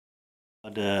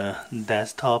The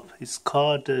desktop is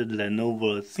called the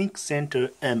Lenovo ThinkCentre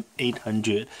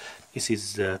M800. This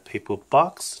is the paper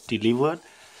box delivered.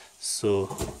 So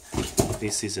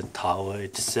this is a tower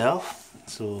itself.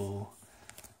 So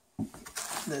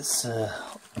let's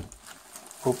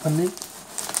open it.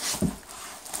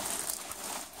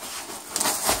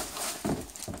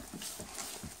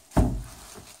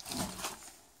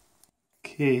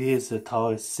 Okay, here's the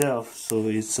tower itself. So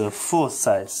it's a full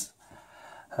size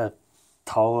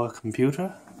tower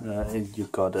computer. And you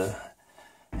got a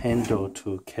handle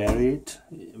to carry it,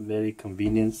 very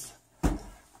convenient.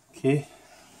 Okay,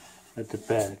 at the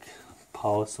back,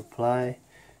 power supply,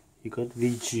 you got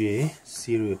VGA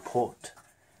serial port,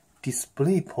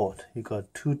 display port, you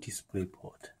got 2 display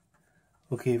port.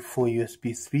 Okay, 4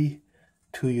 USB 3,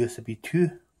 2 USB 2,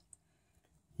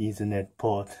 Ethernet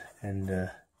port, and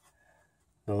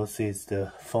those is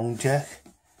the phone jack.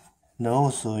 And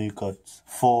also you got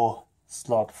 4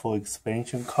 slot for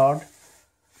expansion card.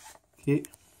 Okay,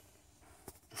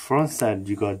 the front side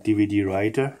you got DVD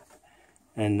writer,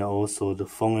 and also the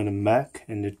phone and the Mac,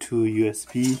 and the 2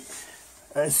 USB.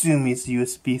 I assume it's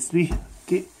USB 3.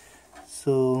 Okay,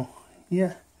 so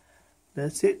yeah,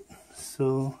 that's it.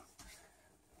 So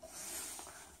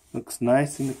looks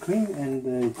nice and clean, and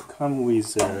it comes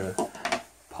with a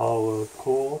power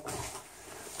cord,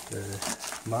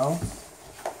 mouse,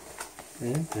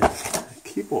 and a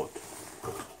keyboard,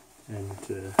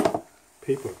 and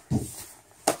paper.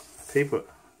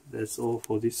 That's all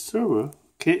for this server.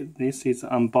 Okay, this is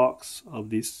unbox of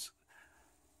this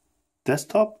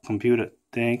desktop computer.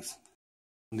 Thanks.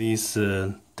 This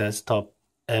desktop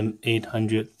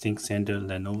M800 ThinkCentre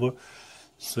Lenovo.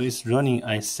 So it's running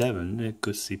i7, a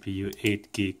good CPU,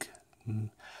 8 gig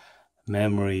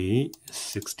memory,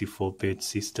 64-bit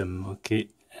system. Okay,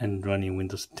 and running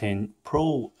Windows 10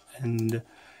 Pro, and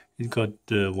it got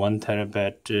 1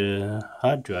 terabyte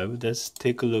hard drive. Let's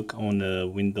take a look on the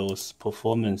Windows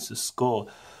performance score.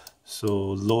 So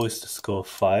lowest score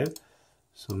 5.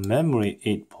 So memory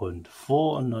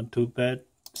 8.4, not too bad.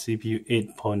 CPU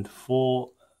 8.4.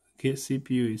 Okay,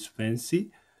 CPU is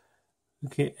fancy.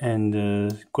 Okay,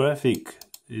 and graphic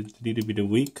is a little bit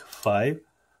weak, 5.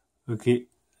 Okay,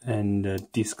 and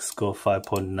disk score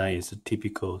 5.9 is a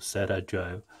typical SATA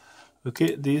drive.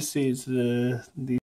 Okay, this is the